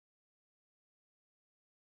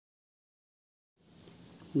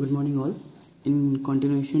Good morning all. In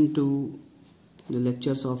continuation to the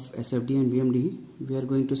lectures of SFD and BMD, we are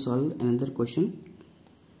going to solve another question.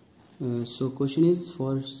 So question is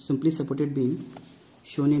for simply supported beam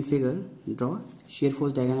shown in figure, draw shear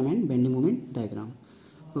force diagram and bending moment diagram.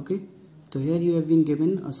 Okay, so here you have been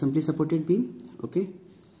given a simply supported beam, okay,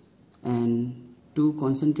 and two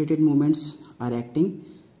concentrated moments are acting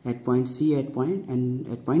at point C at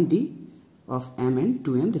point D of M and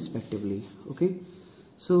 2M respectively. Okay,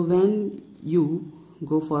 so when you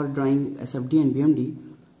go for drawing SFD and BMD,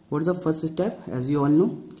 what is the first step? As you all know,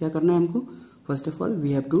 क्या करना है हमको? First of all,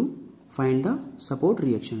 we have to find the support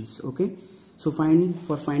reactions. Okay, so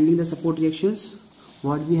for finding the support reactions,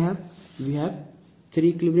 what we have? We have three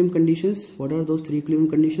equilibrium conditions. What are those three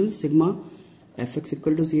equilibrium conditions? Sigma fx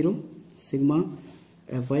equal to 0, sigma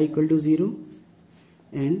fy equal to 0,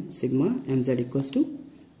 and sigma mz equals to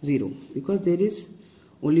 0. Because there is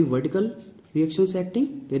only vertical reactions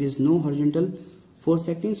acting, there is no horizontal force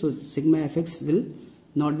acting, so sigma fx will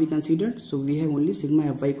not be considered. So we have only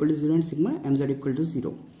sigma fy equal to 0 and sigma mz equal to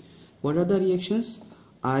 0. What are the reactions?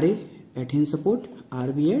 Ra at hinge support,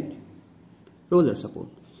 Rb at roller support.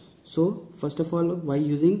 So first of all, by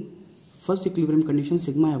using first equilibrium condition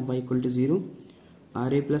sigma fy equal to 0,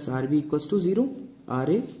 Ra plus Rb equals to 0,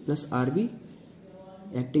 Ra plus Rb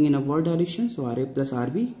acting in upward direction, so Ra plus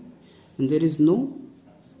Rb, and there is no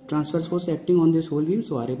transverse force acting on this whole beam,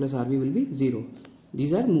 so Ra plus Rb will be 0.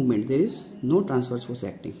 These are movement, there is no transverse force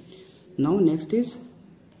acting. Now next is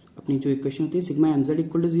अपनी जो equation होती है sigma mz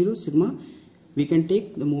equal to 0, sigma we can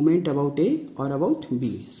take the moment about A or about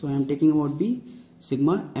B. So I am taking about B,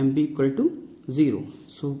 sigma mb equal to 0.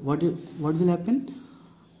 So what will happen?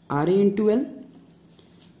 Ra into L,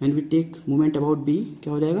 when we take moment about B,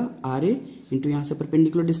 क्या हो जाएगा? Ra into यहाँ से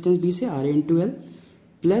perpendicular distance B से Ra into L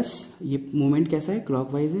plus ये moment कैसा है?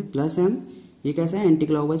 Clockwise है, प्लस m, ये कैसा है? Anti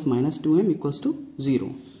clockwise, minus 2m equals to 0.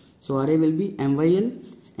 So R A will be M Y L,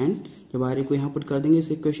 and जब आर ए को यहाँ पुट कर देंगे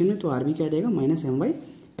इस इक्वेशन में तो आर बी क्या आ जाएगा? Minus M Y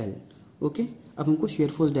L. Okay, अब हमको शेयर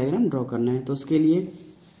फोर्स डायग्राम ड्रॉ करना है, तो उसके लिए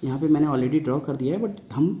यहाँ पे मैंने ऑलरेडी ड्रॉ कर दिया है,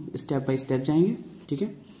 बट हम स्टेप बाय स्टेप जाएंगे. ठीक है,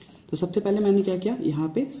 तो सबसे पहले मैंने क्या किया,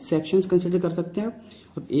 यहाँ पे सेक्शंस कंसिडर कर सकते हैं आप.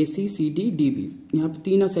 अब ए सी सी डी डी बी, यहाँ पे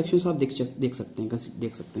तीन सेक्शंस आप देख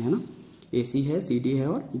सकते हैं ना. AC है, CD है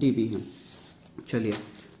और DB है. चलिए,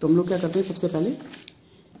 तो हम लोग क्या करते हैं, सबसे पहले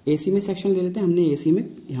AC में सेक्शन ले लेते हैं. हमने AC में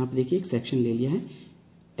यहाँ पे देखिए एक सेक्शन ले लिया है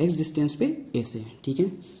x डिस्टेंस पे A से. ठीक है,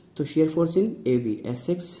 तो shear force in AB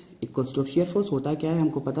Sx equals to, shear force होता क्या है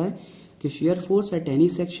हमको पता है कि shear force at any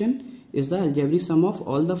section is the algebraic some of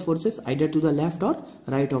all the forces either to the left और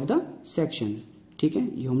राइट ऑफ द सेक्शन. ठीक है,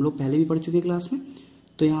 ये हम लोग पहले भी पढ़ चुके हैं क्लास में.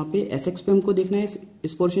 तो यहाँ पे Sx पे हमको देखना है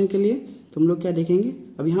इस पोर्शन के लिए, तो हम लोग क्या देखेंगे.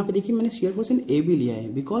 अब यहाँ पे देखिए मैंने shear force in A B लिया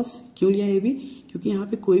है. बिकॉज क्यों लिया है ए बी? क्योंकि यहाँ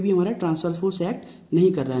पे कोई भी हमारा ट्रांसवर्स फोर्स एक्ट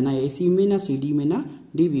नहीं कर रहा है, ना AC में, ना CD में, ना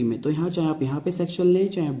DB में. तो यहाँ चाहे आप यहाँ पे सेक्शन लें,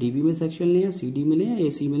 चाहे आप DB में सेक्शन लें, या CD में लें, या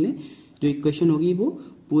AC में लें, जो इक्वेशन होगी वो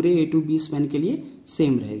पूरे A टू B स्पैन के लिए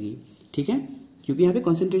सेम रहेगी. ठीक है, क्योंकि यहाँ पे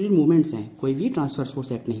कॉन्सेंट्रेटेड मूवमेंट्स हैं, कोई भी ट्रांसवर्स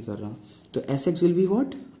फोर्स एक्ट नहीं कर रहा. तो Sx will be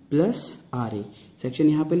what? Plus Ra. Section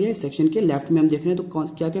यहाँ पे लिया, सेक्शन के लेफ्ट में हम देख रहे हैं तो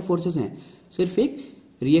क्या क्या फोर्सेस हैं? सिर्फ एक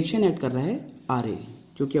रिएक्शन ऐड कर रहा है Ra,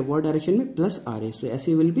 जो कि अपवर्ड डायरेक्शन में, प्लस Ra. सो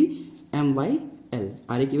ऐसे विल बी MyL.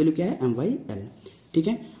 Ra की वैल्यू क्या है? MyL. ठीक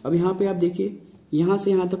है, अब यहाँ पे आप देखिए, यहाँ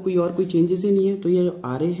से यहाँ तक कोई चेंजेस ही नहीं है, तो ये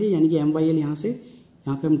Ra है, यानी कि MyL यहाँ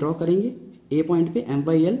पे हम ड्रॉ करेंगे A पॉइंट पे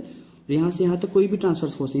MyL. यहाँ से यहाँ तक कोई भी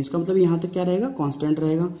ट्रांसवर्स फोर्स नहीं, इसका मतलब यहाँ तक क्या रहेगा? कांस्टेंट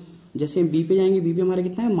रहेगा. जैसे हम बी पे जाएंगे, बी पे हमारा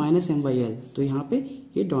कितना है? Minus MyL. तो यहाँ पे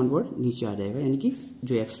ये डाउनवर्ड नीचे आ जाएगा, यानी कि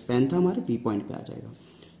जो एक्सपेन था हमारे बी पॉइंट पे आ जाएगा.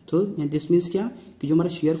 तो दिस मीन्स क्या कि जो हमारा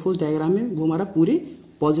शेयर फोर्स डायग्राम है वो हमारा पूरे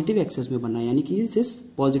पॉजिटिव एक्सेस में बनना है, यानी कि this is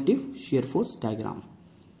positive shear force diagram.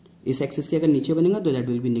 इस एक्सेस के अगर नीचे बनेगा तो that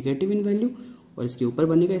will be negative in value, और इसके ऊपर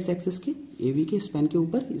बनेगा इस एक्सेस के ए बी के स्पैन के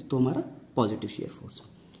ऊपर, तो हमारा पॉजिटिव शेयर फोर्स.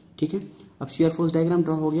 ठीक है, अब शेयर फोर्स डायग्राम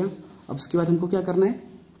ड्रॉ हो गया. अब उसके बाद हमको क्या करना है?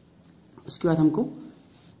 उसके बाद हमको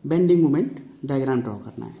बेंडिंग मोमेंट डायग्राम ड्रॉ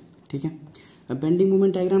करना है. ठीक है, अब बेंडिंग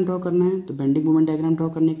मोमेंट डायग्राम ड्रॉ करना है, तो बेंडिंग मोमेंट डायग्राम ड्रॉ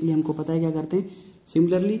करने के लिए हमको पता है क्या करते हैं.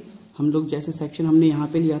 सिमिलरली हम लोग जैसे सेक्शन हमने यहाँ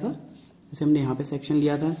पे लिया था, जैसे हमने यहाँ पे सेक्शन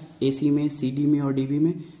लिया था AC में, CD में और DB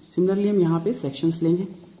में, सिमिलरली हम यहाँ पे सेक्शंस लेंगे.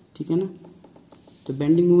 ठीक है ना, तो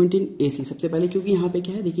बेंडिंग मोमेंट इन AC सबसे पहले, क्योंकि यहाँ पे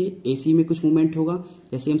क्या है देखिए, AC में कुछ मूवमेंट होगा,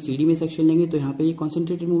 जैसे हम CD में सेक्शन लेंगे तो यहाँ पे ये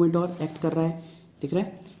कॉन्सेंट्रेटेड मूवमेंट और एक्ट कर रहा है, दिख रहा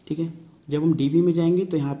है. ठीक है, जब हम DB में जाएंगे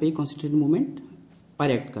तो यहाँ पे कॉन्सेंट्रेटेड मूवमेंट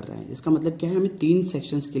और एक्ट कर रहा है. इसका मतलब क्या है, हमें तीन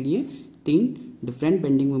सेक्शंस के लिए तीन डिफरेंट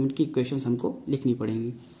बेंडिंग मोमेंट की इक्वेशंस हमको लिखनी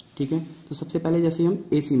पड़ेंगी. ठीक है, तो सबसे पहले जैसे हम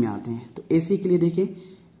AC में आते हैं, तो AC के लिए देखिए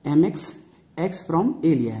mx x फ्रॉम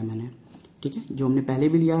A लिया है मैंने. ठीक है, जो हमने पहले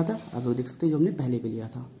भी लिया था, आप लोग देख सकते हैं जो हमने पहले भी लिया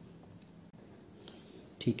था.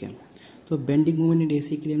 ठीक है, तो बेंडिंग मोमेंट इन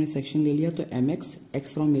एसी के लिए हमने सेक्शन ले लिया, तो एम एक्स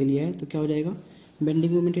एक्स फ्रॉम ए लिया है, तो क्या हो जाएगा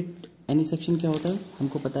bending moment at any section क्या होता है,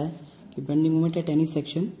 हमको पता है कि bending moment at any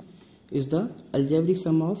section is the algebraic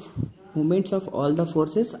some of moments of all the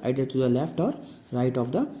forces either to the left और राइट ऑफ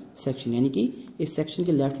द सेक्शन, यानी कि इस सेक्शन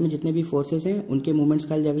के लेफ्ट में जितने भी फोर्सेस हैं उनके मोमेंट्स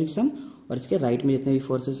का अलजेब्रिक सम और इसके राइट में जितने भी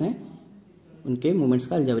फोर्सेस हैं उनके मोमेंट्स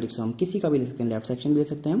का अलजेब्रिक सम, किसी का भी ले सकते हैं, लेफ्ट सेक्शन भी ले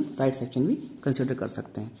सकते हैं हम, राइट सेक्शन भी कंसिडर कर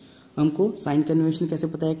सकते हैं। हमको साइन कन्वेंशन कैसे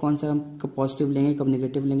पता है, कौन सा हम कब पॉजिटिव लेंगे कब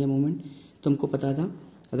नेगेटिव लेंगे मोमेंट, तो हमको पता था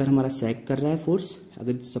अगर हमारा सैग कर रहा है फोर्स,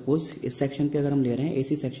 अगर सपोज इस सेक्शन पे अगर हम ले रहे हैं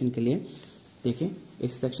एसी सेक्शन के लिए, देखिए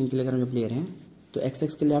इस सेक्शन के लिए अगर हम जब ले रहे हैं तो एक्स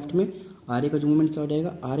एक्स के लेफ्ट में आर ए का जो मूवमेंट क्या हो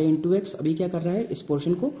जाएगा आर ए इंटू एक्स, अभी क्या कर रहा है इस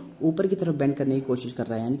पोर्शन को ऊपर की तरफ बेंड करने की कोशिश कर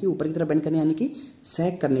रहा है, यानी कि ऊपर की तरफ बेंड करने यानी कि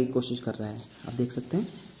सैग करने की कोशिश कर रहा है, आप देख सकते हैं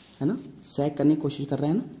है ना, सैग करने की कोशिश कर रहा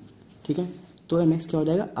है ना, ठीक है। तो एम एक्स क्या हो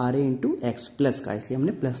जाएगा R A into x plus का, इसलिए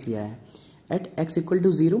हमने प्लस लिया है। Eight x equal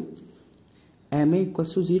to zero M A equal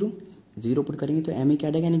to zero, zero put करेंगे तो एम ए क्या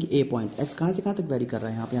आ जाएगा, यानी कि ए पॉइंट, एक्स कहाँ से कहाँ तक वेरी कर रहा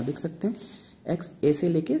है, यहाँ पे आप देख सकते हैं एक्स ए से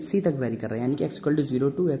लेके सी तक वेरी कर रहा है, यानी कि x equal to zero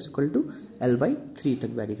to x equal to L by three तक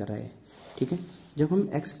वेरी कर रहा है, ठीक है। जब हम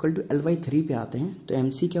x equal to L by three पे आते हैं तो एम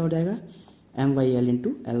सी क्या हो जाएगा M Y L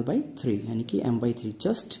into L by three, यानी कि M by three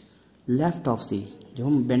just left of सी। जब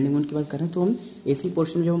हम बेंडिंग मोमेंट की बात कर रहे हैं तो हम एसी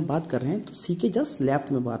पोर्शन में जब हम बात कर रहे हैं तो सी के जस्ट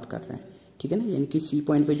लेफ्ट में बात कर रहे हैं, ठीक है ना, यानी कि सी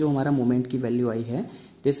पॉइंट पे जो हमारा मोमेंट की वैल्यू आई है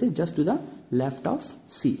this is just to the left of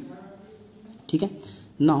सी, ठीक है।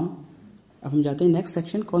 नाउ अब हम जाते हैं नेक्स्ट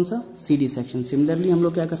सेक्शन, कौन सा सी डी सेक्शन। सिमिलरली हम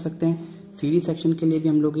लोग क्या कर सकते हैं, सी डी सेक्शन के लिए भी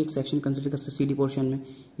हम लोग एक सेक्शन कंसिडर कर सकते हैं। सी डी पोर्शन में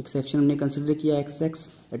एक सेक्शन हमने कंसिडर किया x x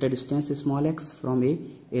at a distance small x from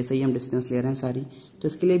ए से ही हम डिस्टेंस ले रहे हैं सारी, तो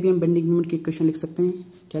इसके लिए भी हम बेंडिंग मोमेंट की इक्वेशन लिख सकते हैं।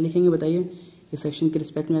 क्या लिखेंगे बताइए, इस सेक्शन के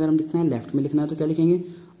रिस्पेक्ट में अगर हम लिखना है लेफ्ट में लिखना है तो क्या लिखेंगे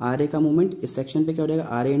आर ए का मूवमेंट इस सेक्शन पे क्या हो जाएगा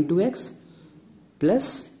R A into x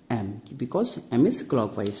plus M, because M is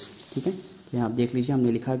clockwise, ठीक है। तो यहाँ आप देख लीजिए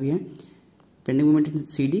हमने लिखा भी है bending moment in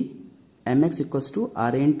C D M x equals to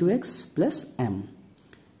R A into x plus M,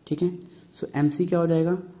 ठीक है। सो एम सी क्या हो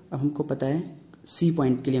जाएगा, अब हमको पता है सी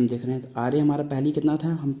पॉइंट के लिए हम देख रहे हैं तो आर ए हमारा पहले कितना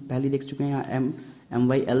था, हम पहले देख चुके हैं यहाँ एम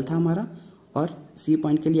वाई एल था हमारा, और सी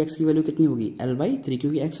पॉइंट के लिए एक्स की वैल्यू कितनी होगी एल बाई थ्री,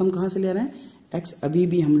 क्योंकि एक्स हम कहाँ से ले रहे हैं, एक्स अभी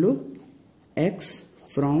भी हम लोग x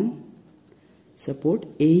from support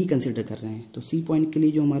A he consider कर रहे हैं, तो सी पॉइंट के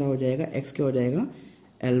लिए जो हमारा हो जाएगा एक्स क्या हो जाएगा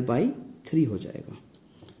एल बाई थ्री हो जाएगा,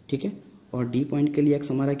 ठीक है। और डी पॉइंट के लिए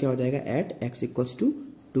एक्स हमारा क्या हो जाएगा eight x equals to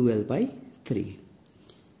to L by three,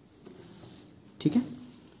 ठीक है।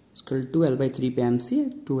 टू एल बाई थ्री पे M C,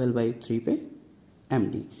 to L by three पे एम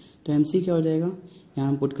डी, तो एम सी क्या हो जाएगा यहाँ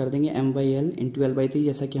हम पुट कर देंगे M by L into L by three,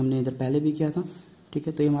 जैसा कि हमने इधर पहले भी किया था, ठीक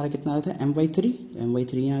है। तो ये हमारा कितना आ रहा था M by three, M by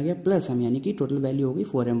three यहाँ आ गया प्लस हम, यानी कि टोटल वैल्यू होगी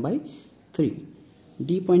four M by three.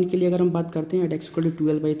 D point के लिए अगर हम बात करते हैं eight x equal to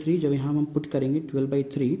twelve by three, जब यहाँ हम पुट करेंगे ट्वेल्व बाई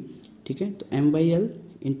थ्री, ठीक है, तो M by L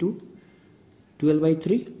into twelve by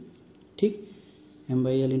three, ठीक, M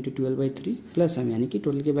by L into twelve by three plus M, यानी कि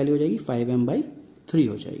टोटल की वैल्यू हो जाएगी फाइव एम बाई थ्री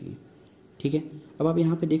हो जाएगी, ठीक है। अब आप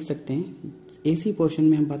यहाँ पे देख सकते हैं ए सी पोर्शन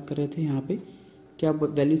में हम बात कर रहे थे, यहाँ पे क्या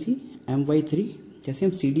वैल्यू थी एम बाई थ्री, जैसे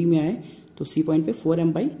हम सी डी में आए तो सी पॉइंट पे फोर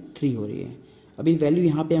एम बाई थ्री हो रही है, अभी वैल्यू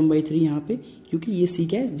यहाँ पे एम बाई थ्री यहाँ पे, क्योंकि ये सी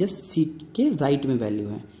क्या है जस्ट सी के राइट में वैल्यू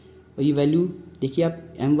है, और ये वैल्यू देखिए आप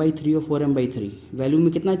एम बाई थ्री और four M by three value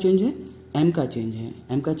में कितना चेंज है, एम का चेंज है।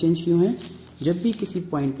 एम का चेंज क्यों है, जब भी किसी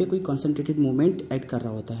पॉइंट पे कोई कॉन्सेंट्रेटेड मूवमेंट ऐड कर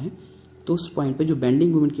रहा होता है तो उस पॉइंट पे जो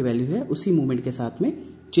बेंडिंग मूवमेंट की वैल्यू है उसी मूवमेंट के साथ में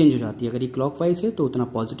चेंज हो जाती है। अगर ये क्लॉकवाइज है तो उतना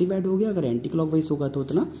पॉजिटिव ऐड हो गया, अगर एंटी क्लॉकवाइज होगा तो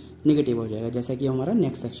उतना नेगेटिव हो जाएगा, जैसा कि हमारा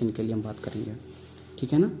नेक्स्ट सेक्शन के लिए हम बात करेंगे,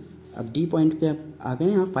 ठीक है ना। अब डी पॉइंट पे आप आ गए,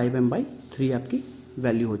 यहाँ फाइव एम बाई थ्री आपकी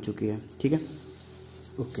वैल्यू हो चुकी है, ठीक है।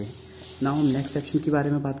 ओके, नाउ हम नेक्स्ट सेक्शन के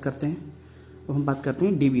बारे में बात करते हैं, तो हम बात करते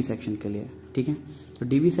हैं डीबी सेक्शन के लिए, ठीक है। तो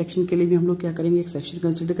डीबी सेक्शन के लिए भी हम लोग क्या करेंगे, एक सेक्शन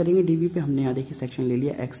कंसिडर करेंगे डीबी पे। हमने यहाँ देखिए सेक्शन ले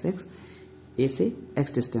लिया एक्स एक्स ए से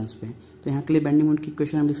एक्स डिस्टेंस पे, तो यहाँ के लिए बेंडिंग मोमेंट की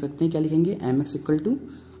इक्वेशन हम लिख सकते हैं, क्या लिखेंगे M x equal to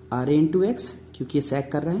R A into x, क्योंकि ये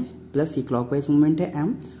सैक कर रहा है, प्लस ये क्लॉकवाइज मूवमेंट है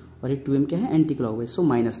एम, और ये टू एम क्या है anti clockwise, so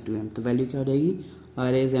minus two M, तो वैल्यू क्या हो जाएगी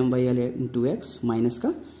are as M by L into x minus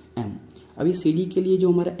का एम। अभी सी डी के लिए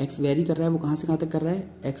जो हमारा एक्स वेरी कर रहा है वो कहाँ से कहाँ तक कर रहा है,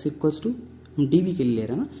 एक्स इक्वल्स टू हम डी बी के लिए ले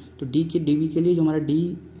रहे हैं ना, तो डी बी के लिए जो हमारा डी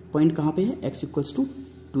पॉइंट कहाँ पे है, x equals to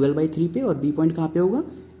twelve by three पे, और बी पॉइंट कहाँ पे होगा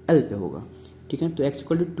एल पे होगा, ठीक है। तो x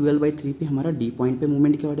equal to twelve by three पे हमारा डी पॉइंट पे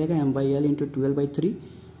मूवमेंट क्या हो जाएगा M by L into twelve by three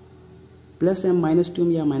plus M minus two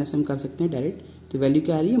M, या माइनस एम कर सकते हैं डायरेक्ट, तो वैल्यू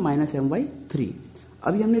क्या आ रही है माइनस एम बाई थ्री।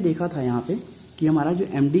 अभी हमने देखा था यहाँ पे कि हमारा जो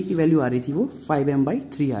एम डी की वैल्यू आ रही थी वो फाइव एम बाई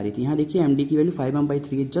थ्री आ रही थी, यहाँ देखिए एम डी की value five M by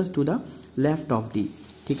three है just to the left of D,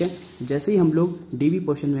 ठीक है। जैसे ही हम लोग डी बी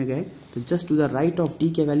पोर्शन में गए तो just to the right of D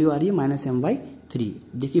की वैल्यू आ रही है माइनस एम बाई थ्री।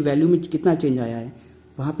 देखिए वैल्यू में कितना चेंज आया है,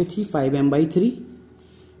 वहाँ पे थी 5m/3,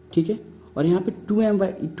 ठीक है, और यहाँ पे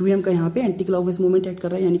 2m का यहाँ पे एंटी क्लॉकवाइज मूवमेंट ऐड कर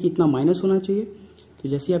रहा है, यानी कि इतना माइनस होना चाहिए। तो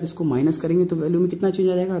जैसे ही आप इसको माइनस करेंगे तो वैल्यू में कितना चेंज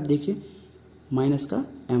आ जाएगा, आप देखिए माइनस का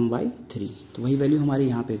m/3, तो वही वैल्यू हमारे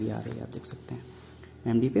यहाँ पे भी आ रही है, आप देख सकते हैं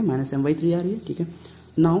MD पे -m/3 आ रही है, ठीक है।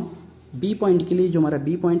 नाउ B पॉइंट के लिए, जो हमारा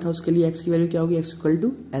B पॉइंट था उसके लिए x की वैल्यू क्या होगी, x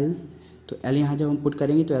 = L, तो L यहाँ जब हम पुट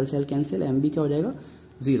करेंगे तो L से L कैंसिल, MB क्या हो जाएगा,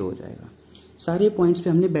 0 हो जाएगा। सारे पॉइंट्स पे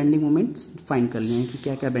हमने बेंडिंग मोमेंट्स फाइंड कर लिए हैं कि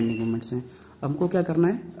क्या क्या बेंडिंग मोमेंट्स हैं। हमको क्या करना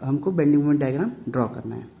है, हमको बेंडिंग मोमेंट डायग्राम ड्रॉ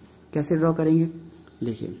करना है। कैसे ड्रॉ करेंगे,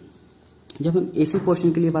 देखिए जब हम AC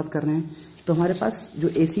पोर्शन के लिए बात कर रहे हैं तो हमारे पास जो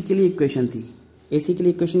AC के लिए इक्वेशन थी, AC के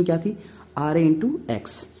लिए इक्वेशन क्या थी, RA ×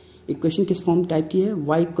 X। इक्वेशन किस फॉर्म टाइप की है,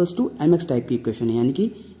 y = mx टाइप की इक्वेशन है, यानी कि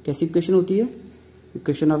कैसी इक्वेशन होती है,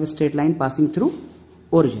 equation of straight line passing through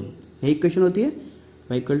origin, यही इक्वेशन होती है,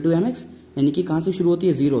 y = mx, यानी कि कहाँ से शुरू होती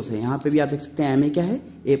है, 0 से। यहाँ पे भी आप देख सकते हैं MA क्या है,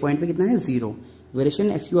 A पॉइंट पे कितना है, 0। वेरिएशन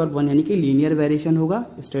x⁴ यानी कि लीनियर वेरिएशन होगा,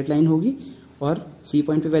 स्ट्रेट लाइन होगी, और C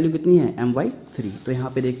पॉइंट पे वैल्यू कितनी है, m/3। तो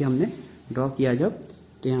यहाँ पे देखिए हमने ड्रॉ किया जब,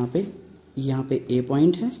 तो यहाँ पे A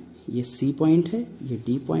पॉइंट है, ये C पॉइंट है, ये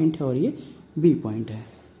D पॉइंट है और ये B पॉइंट है,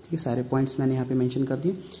 ठीक है। सारे पॉइंट्स मैंने यहाँ पे मेंशन कर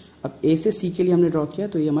दिए। अब A से C के लिए हमने ड्रॉ किया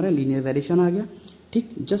तो ये हमारा लीनियर वेरिएशन आ गया, ठीक।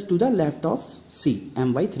 Just to the left of C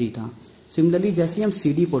m/3 था। सिमिलरली जैसे ही हम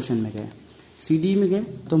CD पोर्शन में गए, CD में गए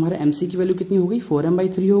तो हमारे MC की वैल्यू कितनी हो गई,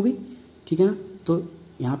 4m/3 हो गई, ठीक है ना। तो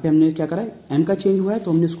यहाँ पे हमने क्या करा है, M का चेंज हुआ है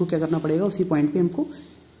तो हमने उसको क्या करना पड़ेगा, उसी पॉइंट पे हमको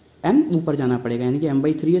M ऊपर जाना पड़ेगा, यानी कि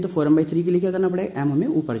m/3 है तो 4m/3 के लिए क्या करना पड़ेगा, M हमें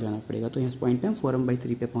ऊपर जाना पड़ेगा। तो यहाँ पॉइंट पे हम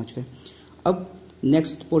 4m/3 पे पहुँच गए। अब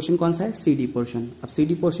नेक्स्ट पोर्शन कौन सा है, CD पोर्शन। अब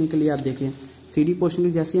CD पोर्शन के लिए आप देखिए, CD पोर्शन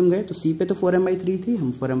के जैसे हम गए तो C पे तो 4m/3 थी,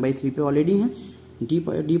 हम 4m/3 पे ऑलरेडी हैं। D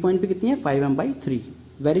पॉइंट पे कितनी है, 5m/3।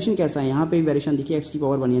 वेरिएशन कैसा है, यहाँ पे वेरिएशन देखिए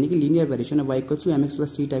x⁴ यानी कि लीनियर वेरिएशन है, y = mx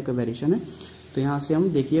 + c टाइप का वेरिएशन है। तो यहाँ से हम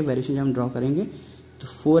देखिए वेरिएशन जब हम ड्रॉ करेंगे तो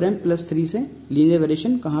 4m + 3 से लीनियर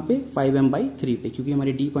वेरिएशन कहाँ पे, 5m/3 पे, क्योंकि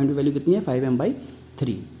हमारी D पॉइंट पे वैल्यू कितनी है,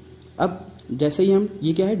 5m/3। अब जैसे ही हम,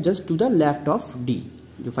 ये क्या है, just to the left of D,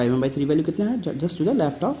 जो 5m/3 वैल्यू कितना है, just to the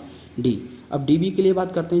left of D। अब DB के लिए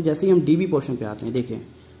बात करते हैं, जैसे ही हम DB पोर्शन पे आते हैं, देखिए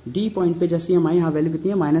D पॉइंट पे जैसे ही हम आए, यहाँ वैल्यू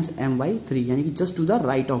कितनी है, -m/3, यानी कि just to the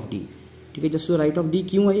right of D, ठीक है। Just to the right of D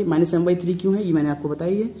क्यों है, -m/3 क्यों है, ये मैंने आपको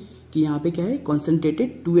बताई है कि यहाँ पे क्या है,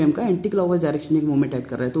 कॉन्सेंट्रेटेड 2m का एंटी क्लॉकवाइज डायरेक्शन में मूवमेंट ऐड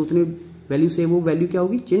कर रहा है, तो उतने वैल्यू से वो वैल्यू क्या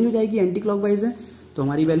होगी, चेंज हो जाएगी, एंटी क्लॉकवाइज है। तो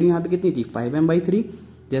हमारी वैल्यू यहाँ पे कितनी थी, 5m/3।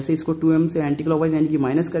 जैसे इसको 2m से एंटी क्लॉकवाइज यानी कि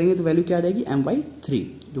माइनस करेंगे तो वैल्यू क्या आ जाएगी, m/3,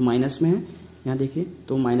 जो माइनस में है। यहाँ देखिए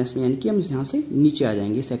तो माइनस में, यानी कि हम यहाँ से नीचे आ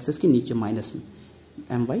जाएंगे, इस एक्सेस के नीचे माइनस में,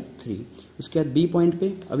 m/3। उसके बाद B पॉइंट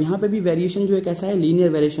पे, अब यहाँ पे भी वेरिएशन जो है कैसा है,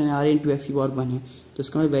 लीनियर वेरिएशन है, RA × x⁴ है, तो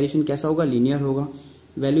इसका वेरिएशन कैसा होगा, लीनियर होगा।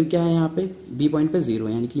 वैल्यू क्या है यहाँ पे, B पॉइंट पे 0,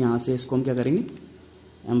 यानी कि यहाँ से इसको हम क्या करेंगे,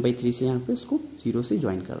 m/3 से यहाँ पे इसको 0 से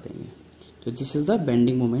ज्वाइन कर देंगे। तो this is the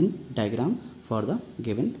bending moment diagram for the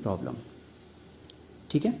given problem,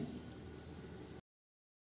 ठीक है।